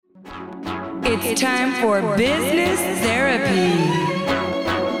It's time for business therapy.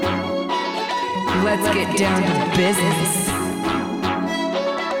 Let's get down to business.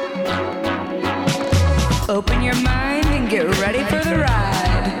 Open your mind and get ready for the ride.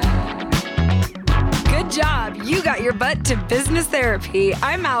 Good job. You got your butt to business therapy.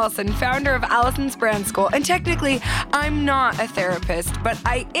 I'm Allison, founder of Allison's Brand School, and technically, I'm not a therapist, but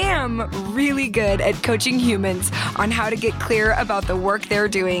I am really good at coaching humans on how to get clear about the work they're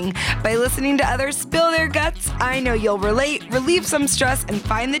doing. By listening to others spill their guts, I know you'll relate, relieve some stress, and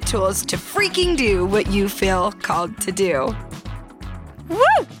find the tools to freaking do what you feel called to do. Woo!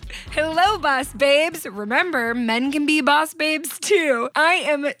 Hello, boss babes. Remember, men can be boss babes too. I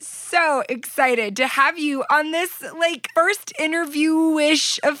am so excited to have you on this first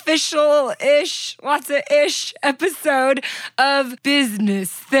interview-ish, official-ish, lots of ish episode of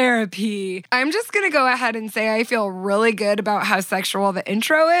Business Therapy. I'm just going to go ahead and say I feel really good about how sexual the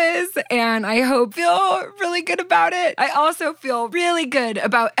intro is, and I hope you feel really good about it. I also feel really good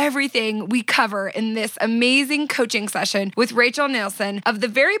about everything we cover in this amazing coaching session with Rachel Nielsen of the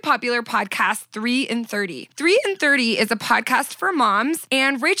very popular podcast 3 in 30. 3 in 30 is a podcast for moms,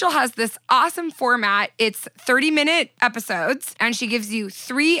 and Rachel has this awesome format. It's 30-minute episodes, and she gives you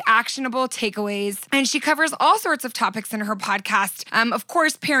 3 actionable takeaways, and she covers all sorts of topics in her podcast. Of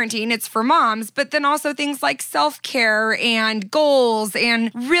course, parenting, it's for moms, but then also things like self-care and goals,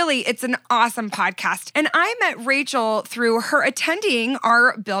 and really, it's an awesome podcast. And I met Rachel through her attending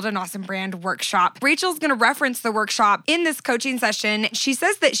our Build an Awesome Brand workshop. Rachel's going to reference the workshop in this coaching session. She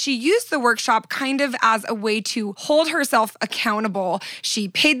says that she used the workshop kind of as a way to hold herself accountable. She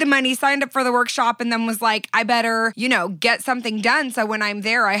paid the money, signed up for the workshop, and then was like, I better, get something done so when I'm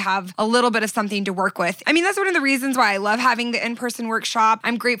there, I have a little bit of something to work with. I mean, that's one of the reasons why I love having the in-person workshop.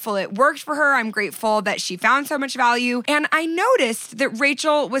 I'm grateful it worked for her. I'm grateful that she found so much value. And I noticed that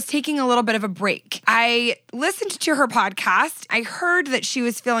Rachel was taking a little bit of a break. I listened to her podcast. I heard that she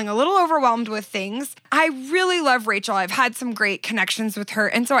was feeling a little overwhelmed with things. I really love Rachel. I've had some great connections with her.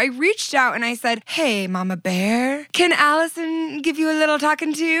 And so I reached out and I said, hey, Mama Bear, can Allison give you a little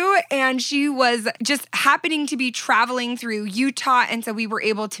talking to? And she was just happening to be traveling through Utah. And so we were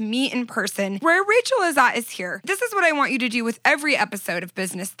able to meet in person. Where Rachel is at is here. This is what I want you to do with every episode of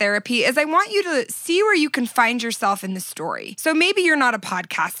Business Therapy is I want you to see where you can find yourself in the story. So maybe you're not a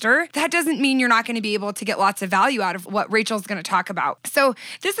podcaster. That doesn't mean you're not going to be able to get lots of value out of what Rachel's going to talk about. So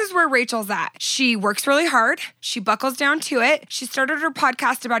this is where Rachel's at. She works really hard. She buckles down to it. She started her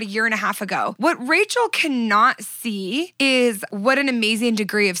podcast about 1.5 years ago. What Rachel cannot see is what an amazing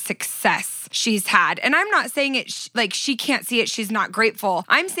degree of success she's had. And I'm not saying it like she can't see it, she's not grateful.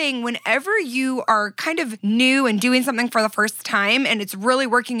 I'm saying whenever you are kind of new and doing something for the first time and it's really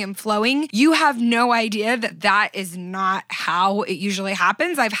working and flowing, you have no idea that is not how it usually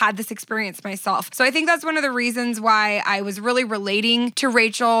happens. I've had this experience myself. So I think that's one of the reasons why I was really relating to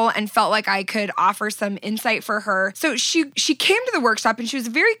Rachel and felt like I could offer some insight for her. So she came to the workshop and she was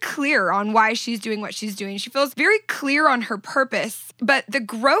very clear on why she's doing what she's doing. She feels very clear on her purpose, but the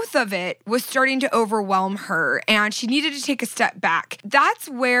growth of it was starting to overwhelm her and she needed to take a step back. That's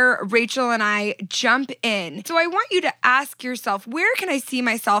where Rachel and I jump in. So I want you to ask yourself, where can I see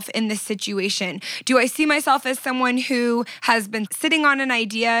myself in this situation? Do I see myself as someone who has been sitting on an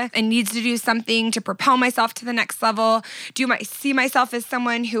idea and needs to do something to propel myself to the next level? Do I see myself as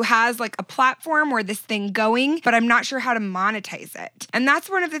someone who has a platform or this thing going, but I'm not sure how to monetize it? And that's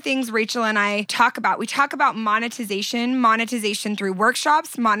one of the things Rachel and I talk about. We talk about monetization through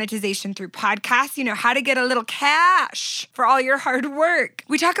workshops, monetization through podcasts, how to get a little cash for all your hard work.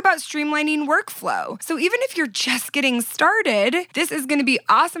 We talk about streamlining workflow. So even if you're just getting started, this is going to be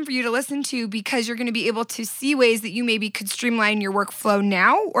awesome for you to listen to because you're going to be able to see ways that you maybe could streamline your workflow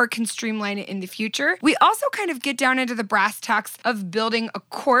now or can streamline it in the future. We also kind of get down into the brass tacks of building a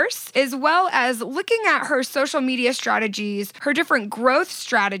course, as well as looking at her social media strategies, her different growth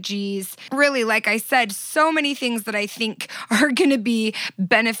strategies. Really, like I said, so many things that I think are going to be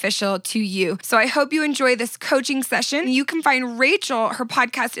beneficial to you. So I hope you enjoy this coaching session. You can find Rachel. Her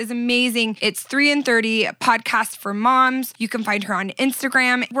podcast is amazing. It's 3 in 30, a podcast for moms. You can find her on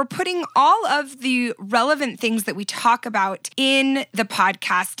Instagram. We're putting all of the relevant things that we talk about in the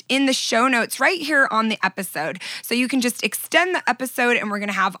podcast, in the show notes right here on the episode. So you can just extend the episode and we're going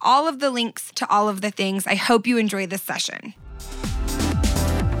to have all of the links to all of the things. I hope you enjoy this session.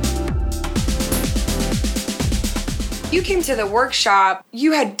 You came to the workshop.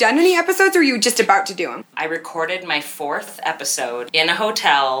 You had done any episodes, or you were just about to do them? I recorded my 4th episode in a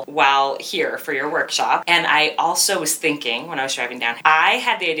hotel while here for your workshop. And I also was thinking, when I was driving down, I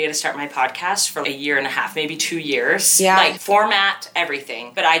had the idea to start my podcast for a year and a half, maybe 2 years. Yeah. Like, format,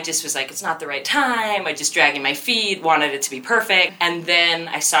 everything. But I just was like, it's not the right time. I just dragging my feet, wanted it to be perfect. And then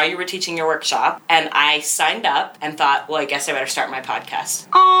I saw you were teaching your workshop, and I signed up and thought, well, I guess I better start my podcast.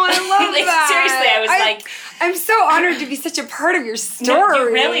 Oh, I love Like, that. seriously, I'm so honored to be such a part of your story. No,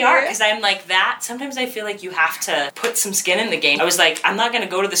 you really are, because I'm like that. Sometimes I feel like you have to put some skin in the game. I was like, I'm not going to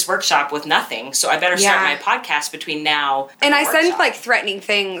go to this workshop with nothing, so I better start my podcast between now and the I workshop. send like threatening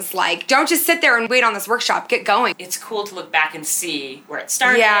things like, don't just sit there and wait on this workshop, get going. It's cool to look back and see where it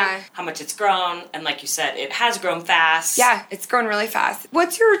started, how much it's grown, and like you said, it has grown fast. Yeah, it's grown really fast.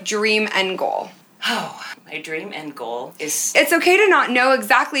 What's your dream end goal? Oh, my dream end goal is... It's okay to not know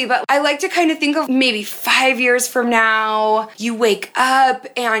exactly, but I like to kind of think of maybe 5 years from now, you wake up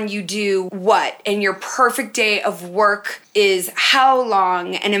and you do what? And your perfect day of work is how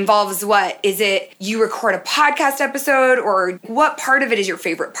long and involves what? Is it you record a podcast episode, or what part of it is your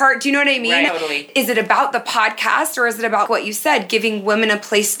favorite part? Do you know what I mean? Right, totally. Is it about the podcast, or is it about what you said, giving women a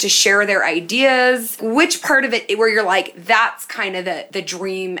place to share their ideas? Which part of it where you're like, that's kind of the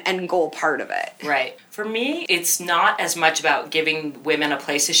dream end goal part of it? Right. For me, it's not as much about giving women a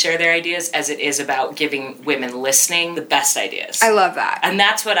place to share their ideas as it is about giving women listening the best ideas. I love that. And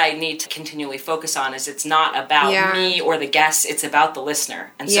that's what I need to continually focus on, is it's not about me or the guests, it's about the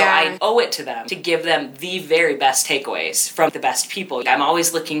listener. And so I owe it to them to give them the very best takeaways from the best people. I'm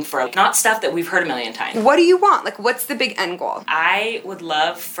always looking for not stuff that we've heard a million times. What do you want? Like, what's the big end goal? I would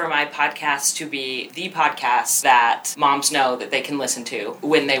love for my podcast to be the podcast that moms know that they can listen to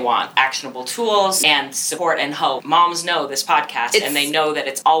when they want actionable tools and support and hope. Moms know this podcast, and they know that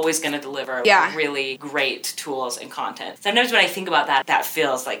it's always going to deliver really great tools and content. Sometimes when I think about that, that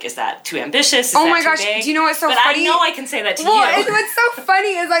feels like, is that too ambitious? Is oh that my too gosh, big? do you know what's so but funny? I know I can say that to well, you. What's so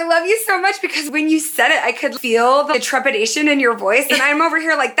funny is I love you so much, because when you said it, I could feel the trepidation in your voice, and I'm over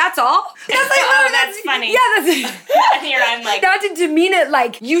here like, that's all? That's like, oh, that's funny. Yeah, that's And here I'm like... Not to demean it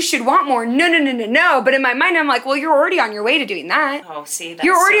like, you should want more. No. But in my mind, I'm like, well, you're already on your way to doing that. Oh, see, that's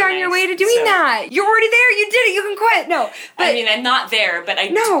You're already so on nice. your way to doing that. You're already there. You did it. You can quit. No. But, I mean, I'm not there, but I...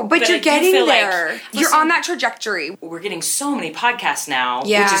 No, but you're getting there. You're on that trajectory. We're getting so many podcasts now,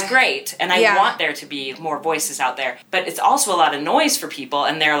 Yeah. which is great, and I want there to be more voices out there, but it's also a lot of noise for people,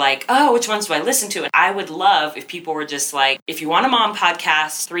 and they're like, oh, which ones do I listen to? And I would love if people were just like, if you want a mom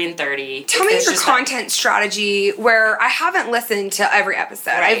podcast, 3 and 30. Tell me your content strategy, where I haven't listened to every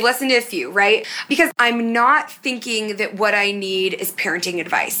episode. Right. I've listened to a few, right? Because I'm not thinking that what I need is parenting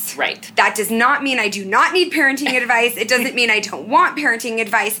advice. Right. That does not mean I do not need parenting advice. It doesn't mean I don't want parenting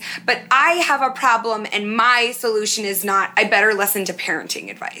advice, but I have a problem, and my solution is not, I better listen to parenting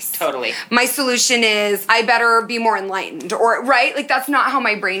advice. Totally. My solution is, I better be more enlightened, or, right? Like, that's not how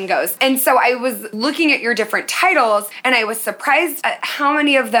my brain goes. And so I was looking at your different titles, and I was surprised at how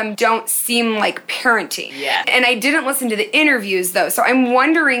many of them don't seem like parenting. Yeah. And I didn't listen to the interviews, though. So I'm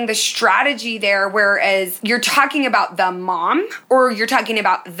wondering the strategy there, whereas you're talking about the mom, or you're talking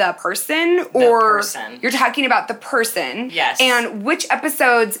about the person, or you're talking about the person. Yes. And which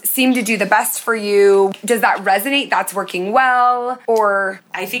episodes seem to do the best for you? Does that resonate? That's working well? Or...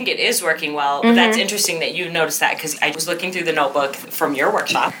 I think it is working well. But that's interesting that you noticed that, because I was looking through the notebook from your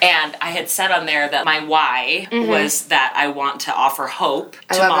workshop, and I had said on there that my why was that I want to offer hope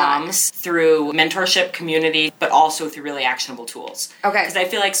to moms through mentorship, community, but also through really actionable tools. Okay. Because I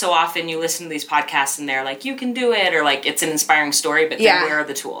feel like so often you listen to these podcasts and they're like, you can do it, or like it's an inspiring story, but then where are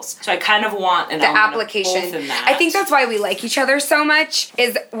the tools? So I kind of want an application. Of both in that. I think that's why we like each other so much,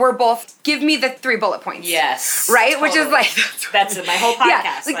 is we're both, give me the 3 bullet points. Yes. Right? Totally. Which is like... That's my whole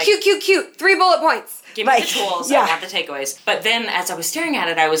podcast. Yeah, like cute, 3 bullet points. Give me the tools, I want the takeaways. But then as I was staring at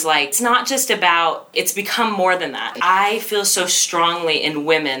it, I was like, it's not just about, it's become more than that. I feel so strongly in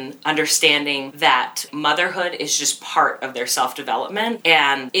women understanding that motherhood is just part of their self-development,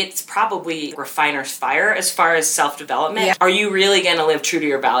 and it's probably refiner's fire as far as self-development. Yeah. Are you really going to live true to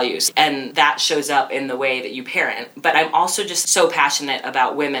your values? And that shows up in the way that you parent. But I'm also just so passionate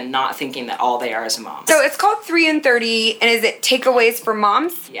about women not thinking that all they are is a mom. So it's called 3 and 30, and is it takeaways for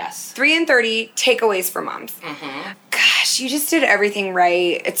moms? Yes. 3 and 30 takeaways takeaways for moms. Gosh, you just did everything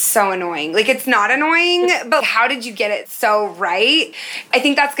right. It's so annoying. Like, it's not annoying, but how did you get it so right? I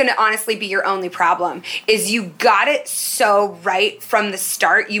think that's going to honestly be your only problem, is you got it so right from the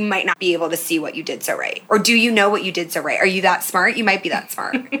start, you might not be able to see what you did so right. Or do you know what you did so right? Are you that smart? You might be that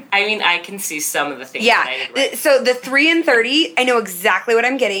smart. I mean, I can see some of the things that I did right. So the 3 and 30, I know exactly what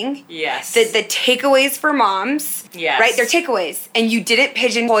I'm getting. Yes. The takeaways for moms. Yes. Right? They're takeaways. And you didn't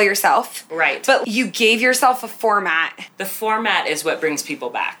pigeonhole yourself. Right. But you gave yourself a format. The format is what brings people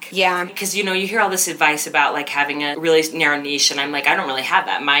back. Yeah. Because, you hear all this advice about, like, having a really narrow niche, and I'm like, I don't really have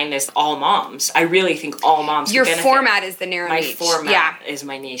that. Mine is all moms. I really think all moms Your can benefit. format is the narrow niche. My format is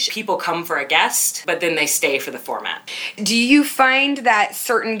my niche. People come for a guest, but then they stay for the format. Do you find that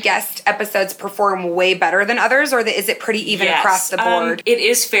certain guest episodes perform way better than others, or is it pretty even across the board? It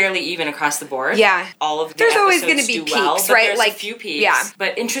is fairly even across the board. Yeah. All of the There's always going to be peaks, well, right? There's like a few peaks. Yeah.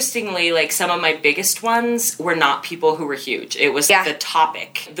 But interestingly, like, some of my biggest ones were not people who were huge. It was the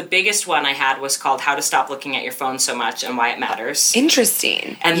topic. The biggest one I had was called How to Stop Looking at Your Phone So Much and Why It Matters.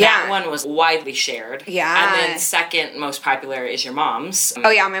 Interesting. And that one was widely shared. Yeah. And then second most popular is your mom's. Oh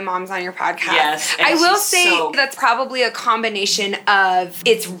yeah, my mom's on your podcast. Yes. I will say that's probably a combination of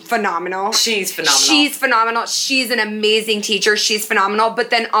it's phenomenal. She's phenomenal. She's phenomenal. She's an amazing teacher. She's phenomenal. But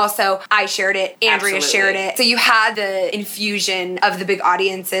then also I shared it. Andrea shared it. So you had the infusion of the big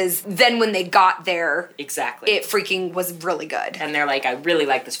audiences. Then when they got there, exactly, it freaking was really good. And they're like, I really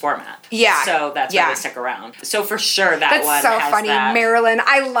like this format. Yeah. So that's why they stuck around. So for sure that's one so has funny. that. Marilyn.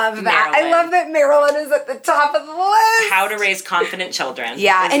 I love that. Marilyn. I love that Marilyn is at the top of the list. How to raise confident children.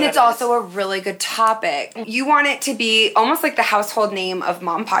 Yeah, and it's also a really good topic. You want it to be almost like the household name of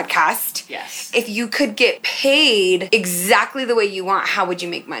Mom Podcast. Yes. If you could get paid exactly the way you want, how would you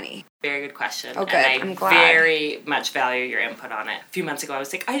make money? Very good question. Oh, good. And I'm glad. very much value your input on it. A few months ago, I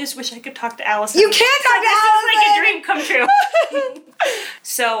was like, I just wish I could talk to Allison. You can't talk to Allison! This is like a dream come true.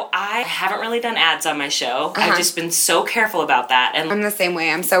 So I haven't really done ads on my show. I've just been so careful about that. And I'm the same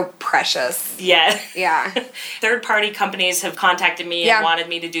way. I'm so precious. Yeah. Yeah. Third-party companies have contacted me and wanted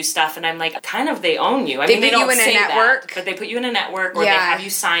me to do stuff, and I'm like, kind of, they own you. I mean, they put don't you in say a network. that, but they put you in a network, or they have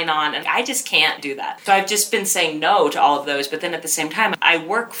you sign on, and I just can't do that. So I've just been saying no to all of those, but then at the same time, I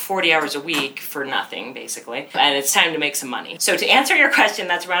work 40 hours a week for nothing, basically, and it's time to make some money. So to answer your question,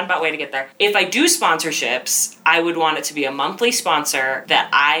 that's a roundabout way to get there. If I do sponsorships, I would want it to be a monthly sponsor that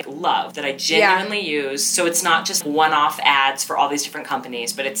I love, that I genuinely use, so it's not just one-off ads for all these different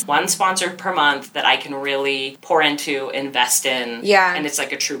companies, but it's one sponsor per month that I can really pour into, invest in, and it's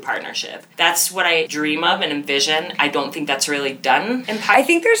like a true partnership. That's what I dream of and envision. I don't think that's really done in I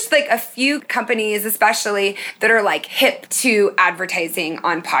think there's like a few companies especially that are like hip to advertising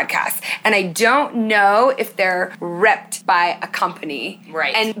on podcasts, and I don't know if they're repped by a company,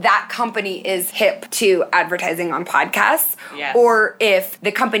 right? And that company is hip to advertising on podcasts, yes. Or if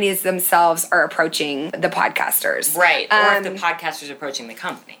the companies themselves are approaching the podcasters, right? Or if the podcasters are approaching the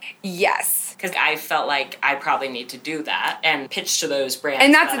company. Yes. Because I felt like I probably need to do that and pitch to those brands.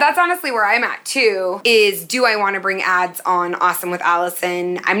 And that's honestly where I'm at too, is do I want to bring ads on Awesome with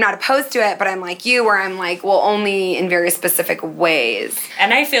Allison? I'm not opposed to it, but I'm like you, where I'm like, well, only in very specific ways.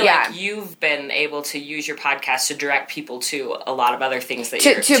 And I feel like you've been able to use your podcast to direct people to a lot of other things that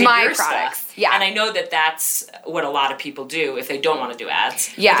to my your products. Stuff. Yeah. And I know that that's what a lot of people do if they don't want to do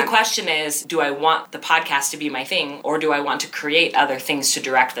ads. Yeah. But the question is, do I want the podcast to be my thing, or do I want to create other things to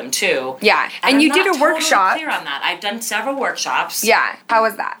direct them to? Yeah. And you did a workshop. Clear on that. I've done several workshops. Yeah. How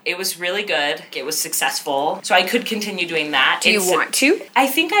was that? It was really good. It was successful. So I could continue doing that. Do you want to? I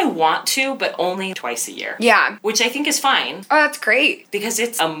think I want to, but only twice a year. Yeah. Which I think is fine. Oh, that's great. Because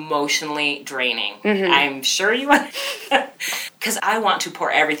it's emotionally draining. Mm-hmm. I'm sure you want because I want to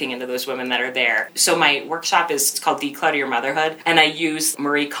pour everything into those women that are there. So my workshop it's called Declutter Your Motherhood, and I use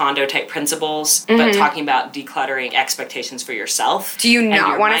Marie Kondo type principles, but talking about decluttering expectations for yourself. Do you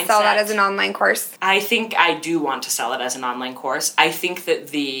not want to sell that as an online course? I think I do want to sell it as an online course. I think that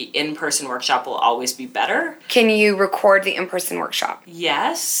the in-person workshop will always be better. Can you record the in-person workshop?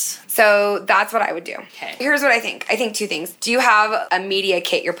 Yes. So that's what I would do. Okay. Here's what I think. I think two things. Do you have a media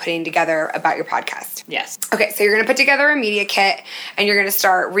kit you're putting together about your podcast? Yes. Okay, so you're going to put together a media kit and you're going to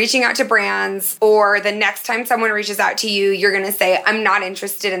start reaching out to brands, or the next time someone reaches out to you, you're going to say, I'm not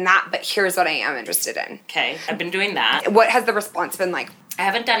interested in that, but here's what I am interested in. Okay. I've been doing that. What has the response been like? I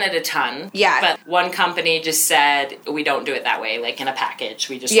haven't done it a ton. Yeah. But one company just said, we don't do it that way, like in a package.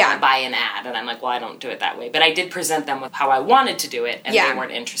 We just want to buy an ad. And I'm like, well, I don't do it that way. But I did present them with how I wanted to do it, and they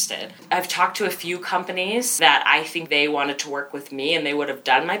weren't interested. I've talked to a few companies that I think they wanted to work with me, and they would have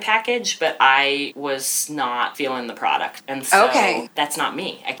done my package, but I was not feeling the product. And so that's not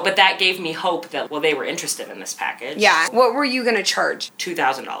me. But that gave me hope that, well, they were interested in this package. Yeah. What were you going to charge?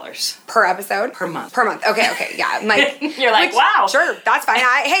 $2,000. Per episode? Per month. Per month. Okay. Yeah. I'm like, you're like, wow. Sure. That's fine.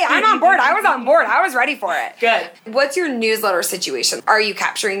 Hey, I'm on board. I was on board. I was ready for it. Good. What's your newsletter situation? Are you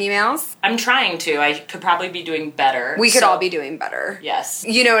capturing emails? I'm trying to. I could probably be doing better. We could all be doing better. Yes.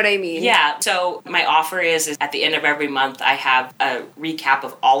 You know what I mean? Yeah. So my offer is at the end of every month, I have a recap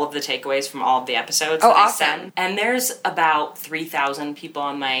of all of the takeaways from all of the episodes that I send. And there's about 3,000 people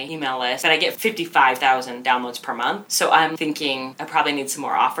on my email list, and I get 55,000 downloads per month. So I'm thinking I probably need some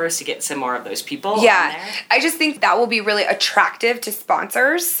more offers to get some more of those people on there. I just think that will be really attractive to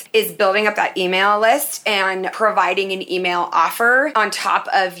sponsors, is building up that email list and providing an email offer on top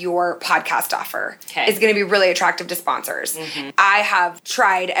of your podcast offer. Is going to be really attractive to sponsors. Mm-hmm. I have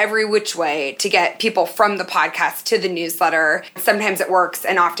tried every which way to get people from the podcast to the newsletter. Sometimes it works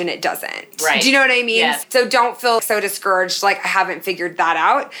and often it doesn't. Right. Do you know what I mean? Yes. So don't feel so discouraged like I haven't figured that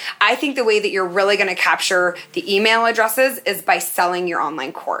out. I think the way that you're really going to capture the email addresses is by selling your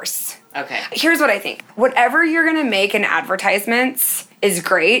online course. Okay. Here's what I think. Whatever you're going to make in advertisements is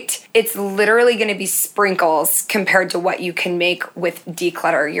great. It's literally going to be sprinkles compared to what you can make with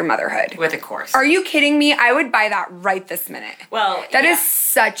Declutter Your Motherhood. With a course. Are you kidding me? I would buy that right this minute. Well, that is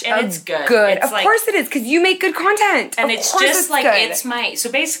such and a it's good. Of course it is, because you make good content. And of it's course just like, good. it's my,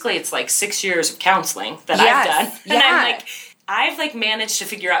 so basically it's like 6 years of counseling that I've done. And I'm like, I've like managed to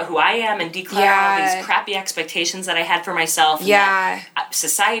figure out who I am and declutter all these crappy expectations that I had for myself. And that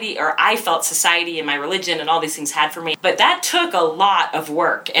society, or I felt society and my religion and all these things had for me. But that took a lot of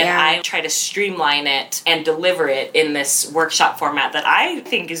work, and I try to streamline it and deliver it in this workshop format that I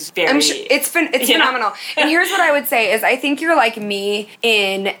think is very... it's phenomenal. And here's what I would say is I think you're like me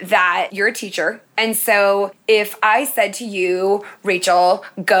in that you're a teacher. And so if I said to you, Rachel,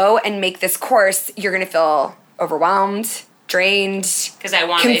 go and make this course, you're going to feel overwhelmed, drained, because I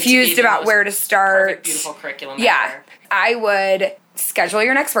want confused about where to start. Perfect, beautiful curriculum. Yeah, I would schedule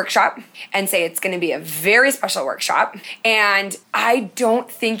your next workshop and say it's going to be a very special workshop. And I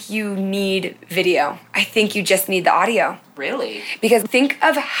don't think you need video. I think you just need the audio. Really? Because think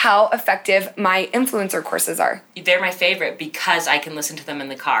of how effective my influencer courses are. They're my favorite because I can listen to them in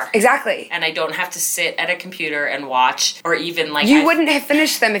the car. Exactly. And I don't have to sit at a computer and watch, or even like... You wouldn't have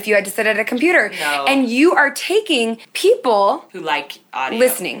finished them if you had to sit at a computer. No. And you are taking people... who like audio.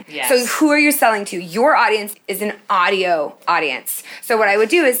 Listening. Yes. So who are you selling to? Your audience is an audio audience. So what I would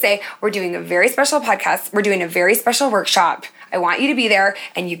do is say, we're doing a very special podcast. We're doing a very special workshop. I want you to be there,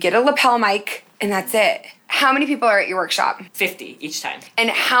 and you get a lapel mic, and that's it. How many people are at your workshop? 50 each time. And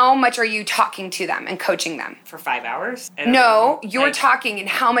how much are you talking to them and coaching them? For 5 hours? No, you're talking, and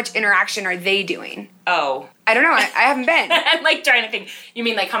how much interaction are they doing? Oh. I don't know. I haven't been. I'm like trying to think. You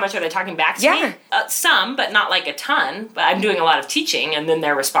mean like how much are they talking back to me? Some, but not like a ton. But I'm doing a lot of teaching, and then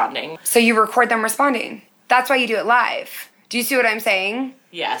they're responding. So you record them responding. That's why you do it live. Do you see what I'm saying?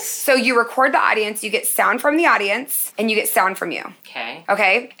 Yes. So you record the audience, you get sound from the audience, and you get sound from you.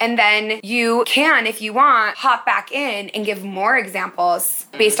 Okay? And then you can, if you want, hop back in and give more examples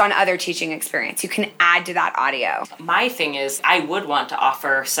based on other teaching experience. You can add to that audio. My thing is, I would want to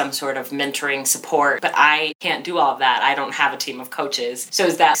offer some sort of mentoring support, but I can't do all of that. I don't have a team of coaches. So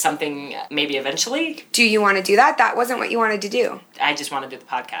is that something maybe eventually? Do you want to do that? That wasn't what you wanted to do. I just want to do the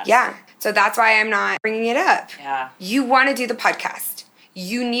podcast. Yeah. So that's why I'm not bringing it up. Yeah. You want to do the podcast.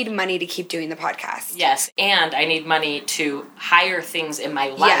 You need money to keep doing the podcast. Yes, and I need money to hire things in my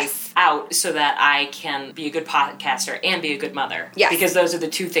life out so that I can be a good podcaster and be a good mother. Yes. Because those are the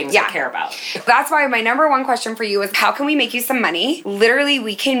two things I care about. That's why my number one question for you is, how can we make you some money? Literally,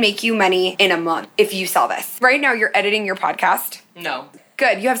 we can make you money in a month if you sell this. Right now, you're editing your podcast. No.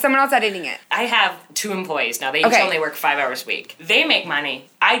 Good. You have someone else editing it. I have 2 employees now. They each only work 5 hours a week. They make money.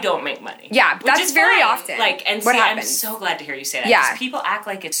 I don't make money. Yeah, that's very often. Like, and what see, happens? I'm so glad to hear you say that. Yeah. Because people act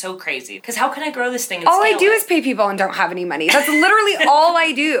like it's so crazy. Because how can I grow this thing and all I scale do it? is pay people and don't have any money. That's literally all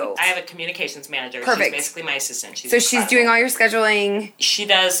I do. I have a communications manager. Perfect. She's basically my assistant. So she's doing all your scheduling. She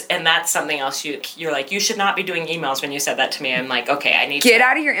does, and that's something else you're like, you should not be doing emails when you said that to me. I'm like, okay, I need to. Get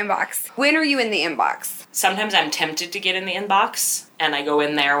out of your inbox. When are you in the inbox? Sometimes I'm tempted to get in the inbox, and I go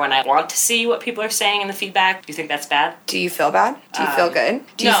in there when I want to see what people are saying in the feedback. Do you think that's bad? Do you feel bad? Do you feel good?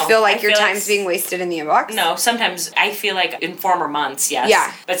 Do you feel like your time's being wasted in the inbox? No, sometimes I feel like in former months, yes.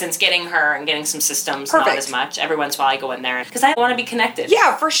 Yeah. But since getting her and getting some systems, not as much. Every once in a while I go in there because I want to be connected.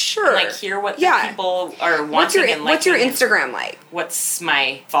 Yeah, for sure. And hear what the people are wanting and liking. What's your Instagram like? What's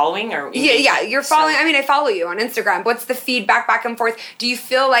my following or Yeah, you're following. I mean, I follow you on Instagram. What's the feedback back and forth? Do you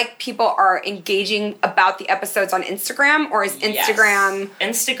feel like people are engaging about the episodes on Instagram, or is Instagram?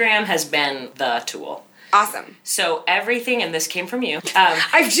 Yes. Instagram has been the tool. Awesome. So everything, and this came from you.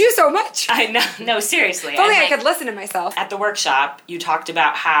 I do so much. I know. No, seriously. If only I could listen to myself. At the workshop, you talked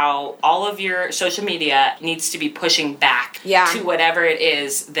about how all of your social media needs to be pushing back to whatever it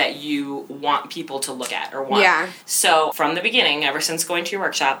is that you want people to look at or want. Yeah. So from the beginning, ever since going to your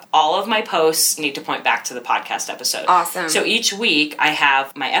workshop, all of my posts need to point back to the podcast episode. Awesome. So each week, I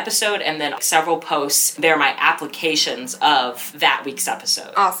have my episode and then several posts. They're my applications of that week's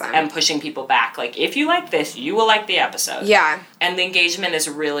episode. Awesome. And pushing people back. Like, if you like this, you will like the episode. Yeah. And the engagement is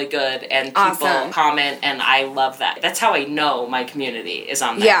really good, and people comment, and I love that. That's how I know my community is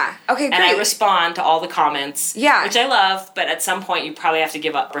on there. Yeah. Okay, great. And I respond to all the comments. Yeah. Which I love, but at some point you probably have to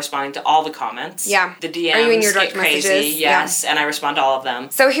give up responding to all the comments. Yeah. The DMs Are you in your get direct crazy. messages? Yes, and I respond to all of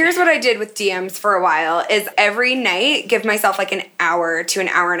them. So here's what I did with DMs for a while is every night give myself like an hour to an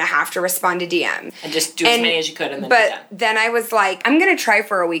hour and a half to respond to DMs. And just do as many as you could and then be done. But then I was like, I'm going to try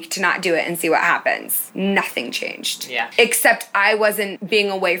for a week to not do it and see what happens. Nothing changed. Yeah. Except I wasn't being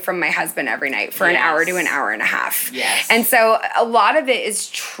away from my husband every night for an hour to an hour and a half. Yes. And so a lot of it is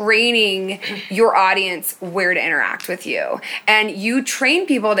training your audience where to interact with you. And you train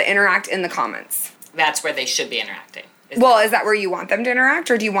people to interact in the comments. That's where they should be interacting. Well, is that where you want them to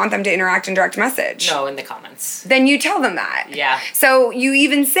interact, or do you want them to interact in direct message? No, in the comments. Then you tell them that. Yeah. So you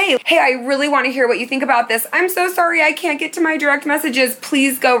even say, hey, I really want to hear what you think about this. I'm so sorry I can't get to my direct messages.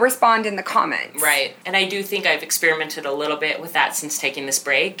 Please go respond in the comments. Right. And I do think I've experimented a little bit with that since taking this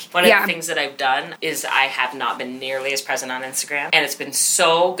break. One of the things that I've done is I have not been nearly as present on Instagram. And it's been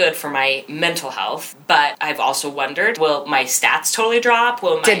so good for my mental health. But I've also wondered, will my stats totally drop?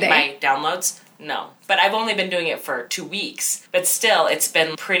 Will my downloads? No. But I've only been doing it for 2 weeks. But still, it's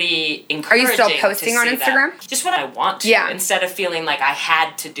been pretty encouraging. Are you still posting on Instagram? Just when I want to. Instead of feeling like I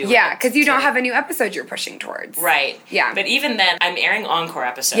had to do it. Yeah, because you don't have a new episode you're pushing towards. Right. Yeah. But even then, I'm airing encore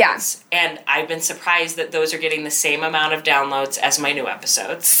episodes. Yeah. And I've been surprised that those are getting the same amount of downloads as my new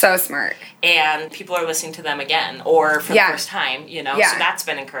episodes. So smart. And people are listening to them again or for the first time, you know. Yeah. So that's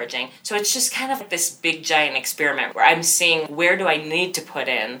been encouraging. So it's just kind of like this big giant experiment where I'm seeing where do I need to put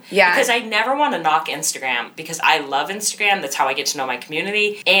in. Yeah. Because I never want to knock Instagram because I love Instagram. That's how I get to know my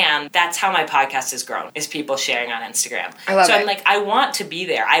community. And that's how my podcast has grown, is people sharing on Instagram. I love it. So I'm like, I want to be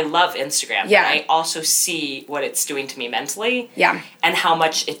there. I love Instagram. Yeah. But I also see what it's doing to me mentally. Yeah. And how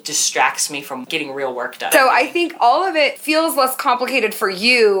much it distracts me from getting real work done. So I think all of it feels less complicated for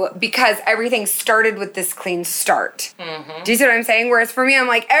you because everything started with this clean start. Mm-hmm. Do you see what I'm saying? Whereas for me, I'm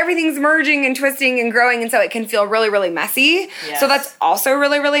like, everything's merging and twisting and growing, and so it can feel really, really messy. Yes. So that's also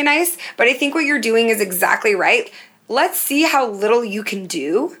really, really nice. But I think what you're doing is exactly right. Let's see how little you can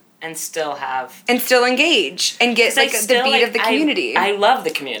do. And still engage and get like the beat of the community. I love the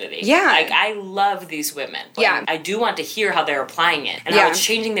community. Yeah. Like I love these women. But yeah. I do want to hear how they're applying it and how it's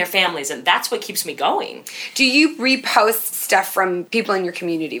changing their families, and that's what keeps me going. Do you repost stuff from people in your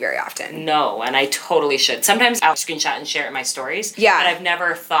community very often? No, and I totally should. Sometimes I'll screenshot and share it in my stories. Yeah. But I've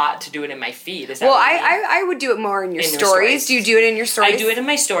never thought to do it in my feed. Is that well, I would do it more in your stories. Do you do it in your stories? I do it in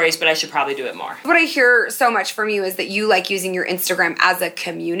my stories, but I should probably do it more. What I hear so much from you is that you like using your Instagram as a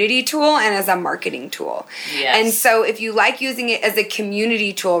community tool and as a marketing tool. Yes. And so if you like using it as a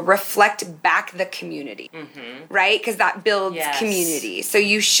community tool, reflect back the community, right? Because that builds community. So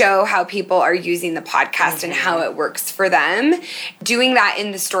you show how people are using the podcast and how it works for them. Doing that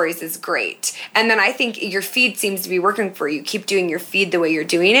in the stories is great. And then I think your feed seems to be working for you. Keep doing your feed the way you're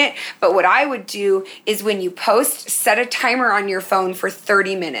doing it. But what I would do is when you post, set a timer on your phone for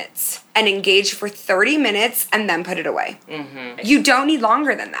 30 minutes. And engage for 30 minutes and then put it away. Mm-hmm. You don't need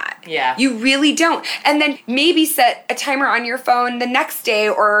longer than that. Yeah. You really don't. And then maybe set a timer on your phone the next day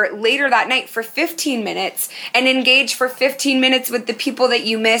or later that night for 15 minutes and engage for 15 minutes with the people that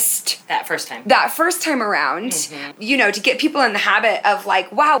you missed that first time around. You know, to get people in the habit of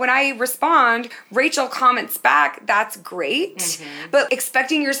like, wow, when I respond, Rachel comments back, that's great. But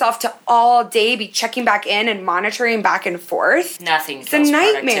expecting yourself to all day be checking back in and monitoring back and forth. Nothing. It's a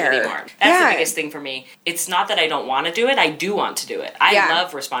nightmare. That's the biggest thing for me. It's not that I don't want to do it. I do want to do it. I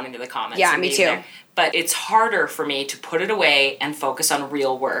love responding responding to the comments. Yeah, and me being too. there. But it's harder for me to put it away and focus on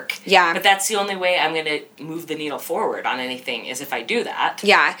real work. Yeah. But that's the only way I'm going to move the needle forward on anything is if I do that.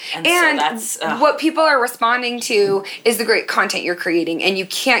 Yeah. And so that's... what people are responding to is the great content you're creating. And you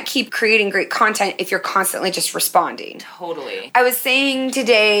can't keep creating great content if you're constantly just responding. Totally. I was saying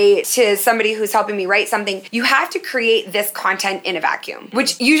today to somebody who's helping me write something, you have to create this content in a vacuum,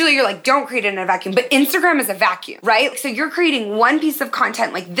 which usually you're like, don't create it in a vacuum, but Instagram is a vacuum, right? So you're creating one piece of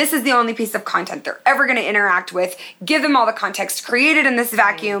content, like this is the only piece of content they're ever going to interact with, give them all the context, create it in this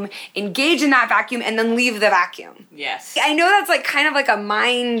vacuum, engage in that vacuum, and then leave the vacuum. Yes. I know that's like kind of like a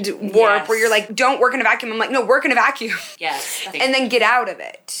mind warp where you're like, don't work in a vacuum. I'm like, no, work in a vacuum. Yes. And then get out of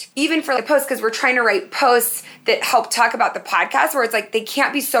it. Even for like posts, because we're trying to write posts that help talk about the podcast where it's like they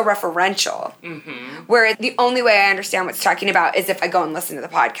can't be so referential. Mm-hmm. Where the only way I understand what's talking about is if I go and listen to the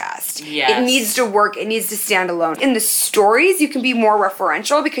podcast. Yes. It needs to work. It needs to stand alone. In the stories, you can be more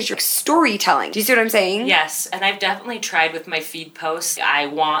referential because you're storytelling. Do you see what I'm saying? Yes, and I've definitely tried with my feed posts. I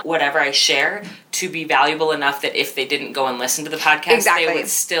want whatever I share to be valuable enough that if they didn't go and listen to the podcast, they would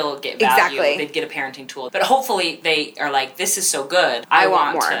still get value. Exactly. They'd get a parenting tool. But hopefully they are like, this is so good, I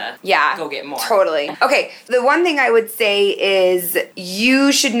want more. To go get more. Totally. Okay, the one thing I would say is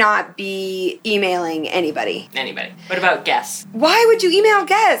you should not be emailing anybody. Anybody. What about guests? Why would you email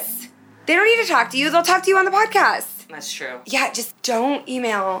guests? They don't need to talk to you. They'll talk to you on the podcast. That's true. Yeah, just don't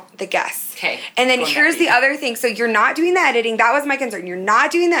email the guests. Okay. And then here's the other thing. So you're not doing the editing. That was my concern. You're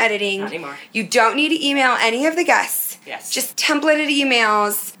not doing the editing. Not anymore. You don't need to email any of the guests. Yes. Just templated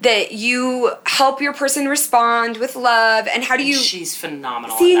emails that you help your person respond with love. And how do you... She's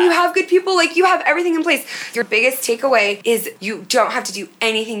phenomenal. See, at that. you have good people. Like, you have everything in place. Your biggest takeaway is you don't have to do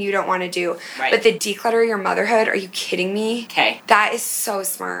anything you don't want to do. Right. But the declutter your motherhood, are you kidding me? Okay. That is so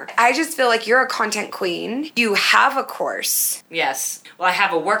smart. I just feel like you're a content queen. You have a course. Yes. Well, I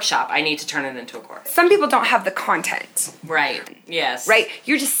have a workshop. I need to turn it into a course. Some people don't have the content. Right. Yes. Right?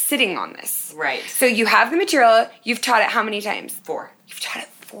 You're just sitting on this. Right. So you have the material. You've taught it how many times? 4. You've taught it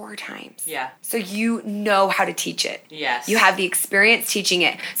 4 times. Yeah. So you know how to teach it. Yes. You have the experience teaching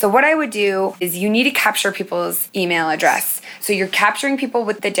it. So what I would do is you need to capture people's email address. So you're capturing people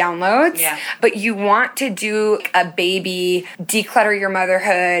with the downloads, but you want to do a baby declutter your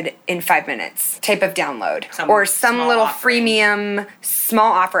motherhood in 5 minutes type of download or some little freemium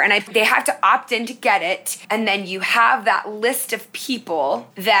small offer. And they have to opt in to get it. And then you have that list of people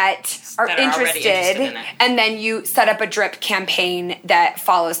that are interested in it. And then you set up a drip campaign that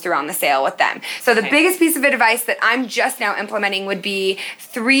follows through on the sale with them. So the biggest piece of advice that I'm just now implementing would be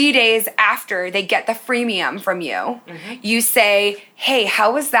 3 days after they get the freemium from you, you say, hey,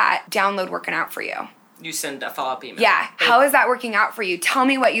 how was that download working out for you? You send a follow-up email. Yeah. How is that working out for you? Tell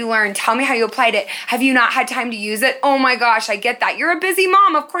me what you learned. Tell me how you applied it. Have you not had time to use it? Oh my gosh, I get that. You're a busy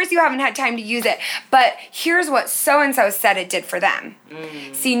mom. Of course you haven't had time to use it. But here's what so-and-so said it did for them.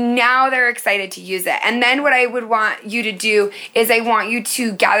 See, now they're excited to use it. And then what I would want you to do is I want you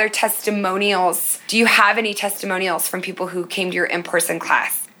to gather testimonials. Do you have any testimonials from people who came to your in-person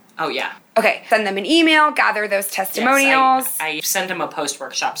class? Oh, yeah. Okay, send them an email, gather those testimonials. Yes, I send them a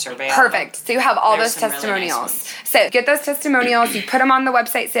post-workshop survey. Perfect. So you have all There's those some testimonials. really nice So get those testimonials, you put them on the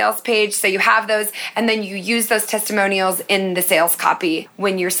website sales page, so you have those, and then you use those testimonials in the sales copy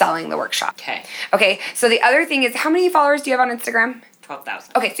when you're selling the workshop. Okay. Okay, so the other thing is, how many followers do you have on Instagram?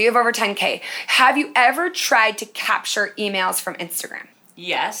 12,000. Okay, so you have over 10K. Have you ever tried to capture emails from Instagram?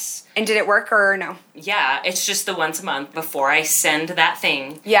 Yes. And did it work or no? Yeah, it's just the once a month before I send that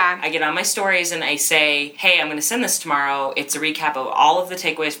thing. Yeah. I get on my stories and I say, hey, I'm going to send this tomorrow. It's a recap of all of the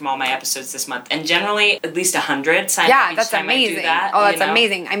takeaways from all my episodes this month. And generally, at least 100 sign up each that's time amazing. I do that. Oh, that's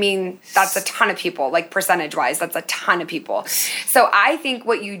amazing. I mean, that's a ton of people, like percentage-wise, that's a ton of people. So I think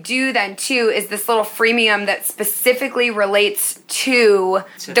what you do then, too, is this little freemium that specifically relates to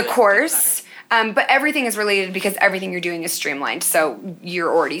the course. But everything is related because everything you're doing is streamlined, so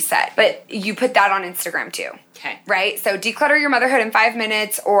you're already set. But you put that on Instagram too. Okay. Right? So declutter your motherhood in 5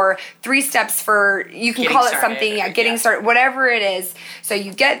 minutes, or 3 steps for, you can call it something, getting started, whatever it is. So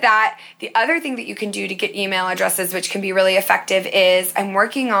you get that. The other thing that you can do to get email addresses, which can be really effective, is I'm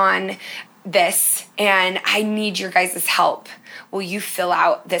working on this and I need your guys' help. Will you fill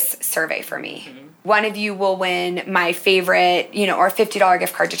out this survey for me? Mm-hmm. One of you will win my favorite, or a $50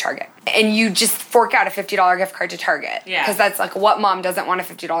 gift card to Target. And you just fork out a $50 gift card to Target. Yeah. Because that's like, what mom doesn't want a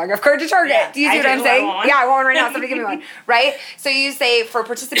 $50 gift card to Target? Yeah, do you see what I'm saying? I want one right now. Somebody give me one. Right? So you say, for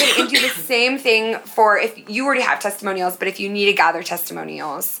participating, and do the same thing for if you already have testimonials, but if you need to gather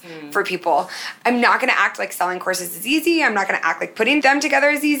testimonials for people. I'm not going to act like selling courses is easy. I'm not going to act like putting them together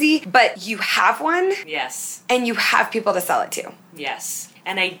is easy. But you have one. Yes. And you have people to sell it to. Yes.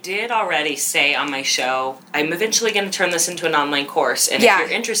 And I did already say on my show, I'm eventually going to turn this into an online course. And if you're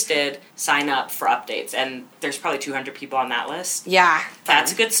interested, sign up for updates. And there's probably 200 people on that list. Yeah.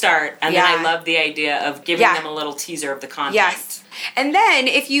 That's a good start. And then I love the idea of giving them a little teaser of the content. Yes. And then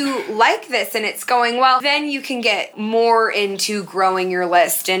if you like this and it's going well, then you can get more into growing your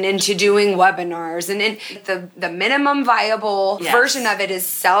list and into doing webinars. And the minimum viable version of it is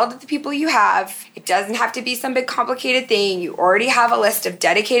sell to the people you have. It doesn't have to be some big complicated thing. You already have a list of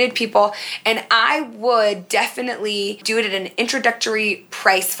dedicated people. And I would definitely do it at an introductory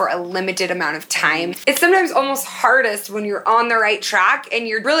price for a limited amount of time. It's sometimes almost hardest when you're on the right track and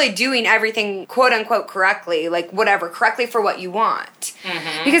you're really doing everything quote unquote correctly, like whatever, correctly for what you want.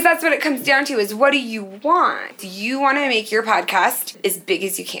 Because that's what it comes down to is what do you want? You want to make your podcast as big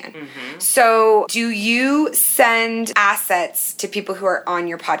as you can. So do you send assets to people who are on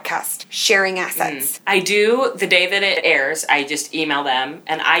your podcast, sharing assets? I do. The day that it airs, I just email them.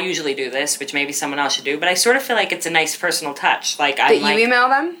 And I usually do this, which maybe someone else should do. But I sort of feel like it's a nice personal touch. Like you email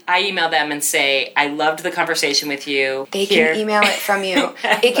them? I email them and say, I loved the conversation with you. They can email it from you.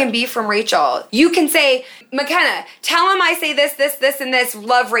 It can be from Rachel. You can say, McKenna, tell him I say this, and this,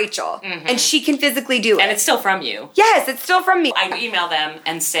 love Rachel. And she can physically do it. And it's still from you. Yes, it's still from me. I email them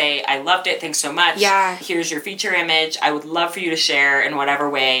and say, I loved it, thanks so much. Yeah. Here's your feature image. I would love for you to share in whatever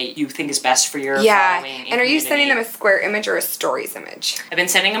way you think is best for your following. And are you sending them a square image or a stories image? I've been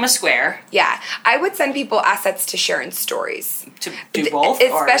sending them a square. Yeah. I would send people assets to share in stories. To do both?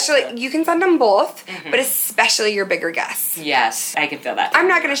 Especially, you can send them both, but especially your bigger guests. Yes, I can feel that. I'm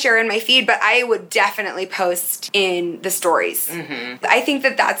not going to share in my feed, but I would definitely post in the stories. I think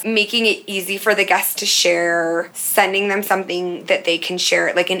that that's making it easy for the guests to share, sending them something that they can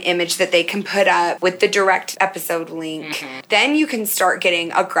share, like an image that they can put up with the direct episode link. Then you can start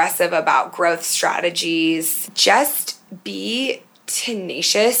getting aggressive about growth strategies. Just be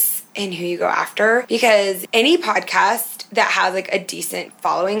tenacious in who you go after, because any podcast that has like a decent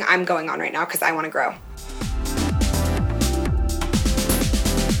following, I'm going on right now because I want to grow.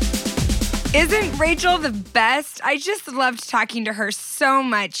 Isn't Rachel the best? I just loved talking to her so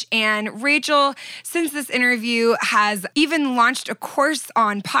much. And Rachel, since this interview, has even launched a course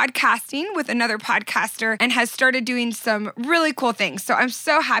on podcasting with another podcaster and has started doing some really cool things. So I'm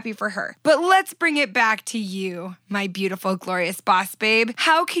so happy for her. But let's bring it back to you, my beautiful, glorious boss babe.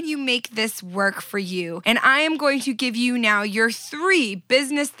 How can you make this work for you? And I am going to give you now your 3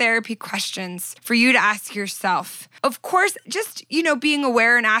 business therapy questions for you to ask yourself. Of course, just, being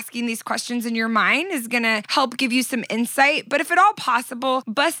aware and asking these questions in your mind is going to help give you some insight. But if at all possible,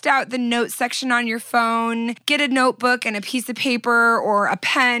 bust out the notes section on your phone, get a notebook and a piece of paper or a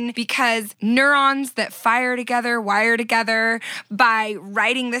pen, because neurons that fire together, wire together. By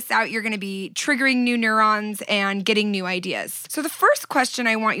writing this out, you're going to be triggering new neurons and getting new ideas. So the first question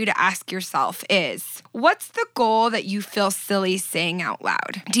I want you to ask yourself is, what's the goal that you feel silly saying out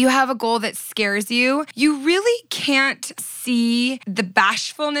loud? Do you have a goal that scares you? You really can't see the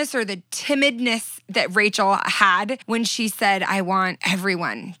bashfulness or the timidness that Rachel had when she said, I want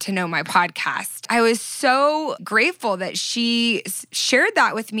everyone to know my podcast. I was so grateful that she shared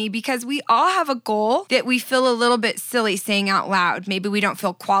that with me, because we all have a goal that we feel a little bit silly saying out loud. Maybe we don't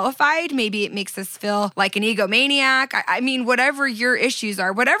feel qualified. Maybe it makes us feel like an egomaniac. I mean, whatever your issues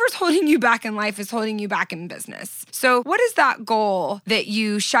are, whatever's holding you back in life is holding you back in business. So what is that goal that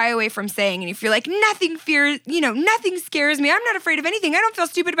you shy away from saying? And if you're like, nothing scares me. I'm not afraid of anything. I don't feel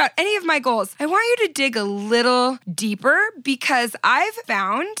stupid about any of my goals. I want you to dig a little deeper, because I've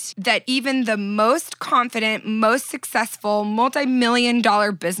found that even the most confident, most successful,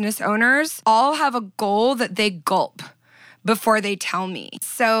 multi-million-dollar business owners all have a goal that they gulp before they tell me.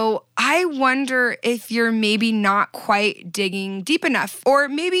 So I wonder if you're maybe not quite digging deep enough, or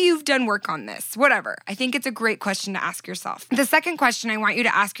maybe you've done work on this, whatever. I think it's a great question to ask yourself. The second question I want you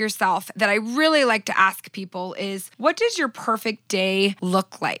to ask yourself that I really like to ask people is, what does your perfect day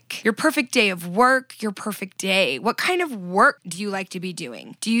look like? Your perfect day of work, your perfect day. What kind of work do you like to be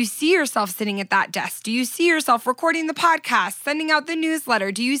doing? Do you see yourself sitting at that desk? Do you see yourself recording the podcast, sending out the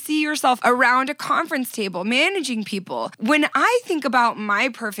newsletter? Do you see yourself around a conference table, managing people? When I think about my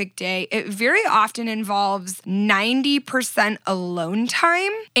perfect day, it very often involves 90% alone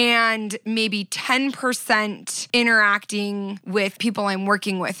time and maybe 10% interacting with people I'm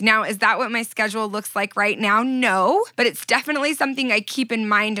working with. Now, is that what my schedule looks like right now? No, but it's definitely something I keep in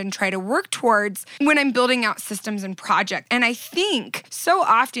mind and try to work towards when I'm building out systems and projects. And I think so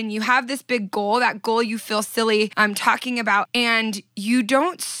often you have this big goal, that goal you feel silly talking about, and you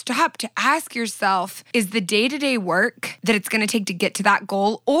don't stop to ask yourself, is the day-to-day work that it's going to take to get to that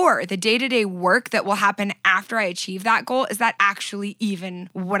goal, or the day-to-day work that will happen after I achieve that goal, is that actually even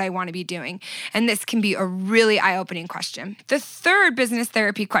what I want to be doing? And this can be a really eye-opening question. The third business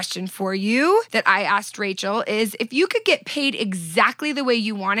therapy question for you that I asked Rachel is, if you could get paid exactly the way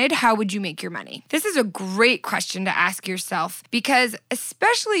you wanted, how would you make your money? This is a great question to ask yourself, because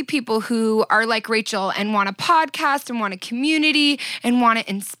especially people who are like Rachel and want a podcast and want a community and want to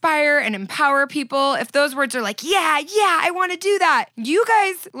inspire and empower people, if those words are like, yeah, I want to do that, you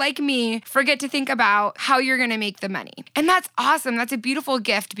guys, like me, forget to think about how you're going to make the money. And that's awesome. That's a beautiful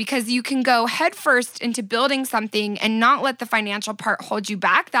gift, because you can go headfirst into building something and not let the financial part hold you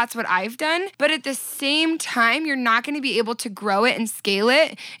back. That's what I've done. But at the same time, you're not going to be able to grow it and scale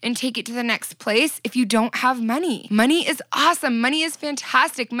it and take it to the next place if you don't have money. Money is awesome. Money is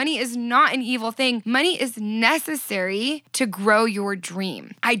fantastic. Money is not an evil thing. Money is necessary to grow your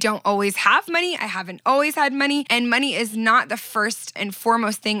dream. I don't always have money. I haven't always had money. And money is not the first and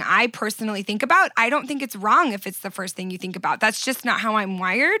foremost thing I personally think about. I don't think it's wrong if it's the first thing you think about. That's just not how I'm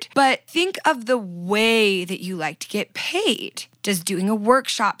wired. But think of the way that you like to get paid. Does doing a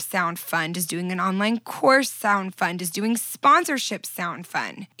workshop sound fun? Does doing an online course sound fun? Does doing sponsorships sound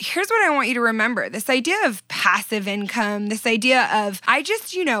fun? Here's what I want you to remember. This idea of passive income, this idea of, I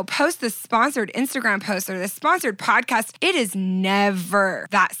just, post this sponsored Instagram post or this sponsored podcast, it is never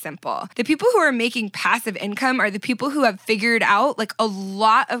that simple. The people who are making passive income are the people who have figured out like a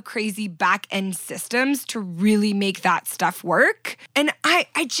lot of crazy back end systems to really make that stuff work. And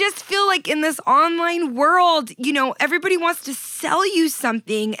I just feel like in this online world, everybody wants to sell you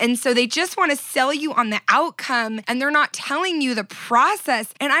something. And so they just want to sell you on the outcome, and they're not telling you the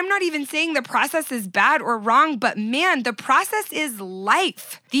process. And I'm not even saying the process is bad or wrong, but man, the process is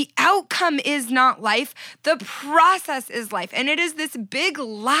life. The outcome is not life. The process is life. And it is this big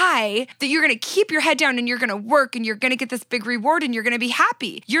lie that you're going to keep your head down and you're going to work and you're going to get this big reward and you're going to be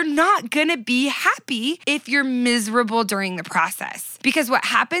happy. You're not going to be happy if you're miserable during the process. Because what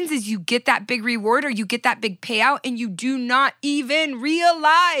happens is you get that big reward or you get that big payout and you do not even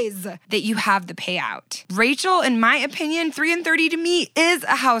realize that you have the payout. Rachel, in my opinion, 3 and 30 to me is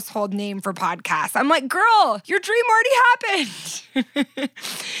a household name for podcasts. I'm like, girl, your dream already happened.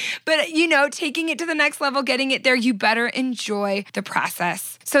 But, taking it to the next level, getting it there, you better enjoy the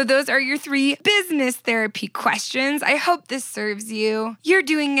process. So those are your 3 business therapy questions. I hope this serves you. You're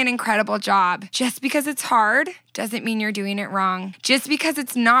doing an incredible job. Just because it's hard doesn't mean you're doing it wrong. Just because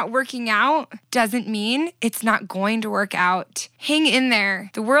it's not working out doesn't mean it's not going to work out. Hang in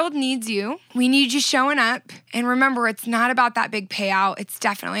there. The world needs you. We need you showing up. And remember, it's not about that big payout. It's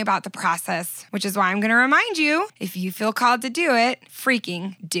definitely about the process, which is why I'm going to remind you, if you feel called to do it,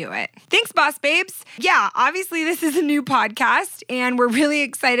 freaking do it. Thanks, boss babes. Yeah, obviously this is a new podcast and we're really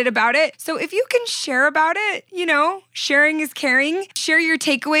excited about it. So if you can share about it, sharing is caring. Share your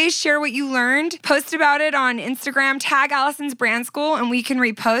takeaways, share what you learned, post about it on Instagram, tag Allison's Brand School, and we can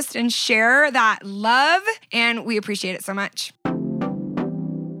repost and share that love. And we appreciate it so much.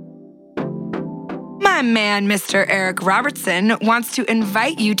 My man, Mr. Eric Robertson, wants to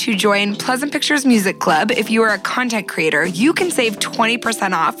invite you to join Pleasant Pictures Music Club. If you are a content creator, you can save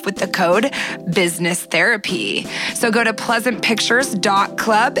 20% off with the code Business Therapy. So go to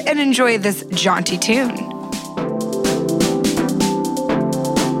pleasantpictures.club and enjoy this jaunty tune.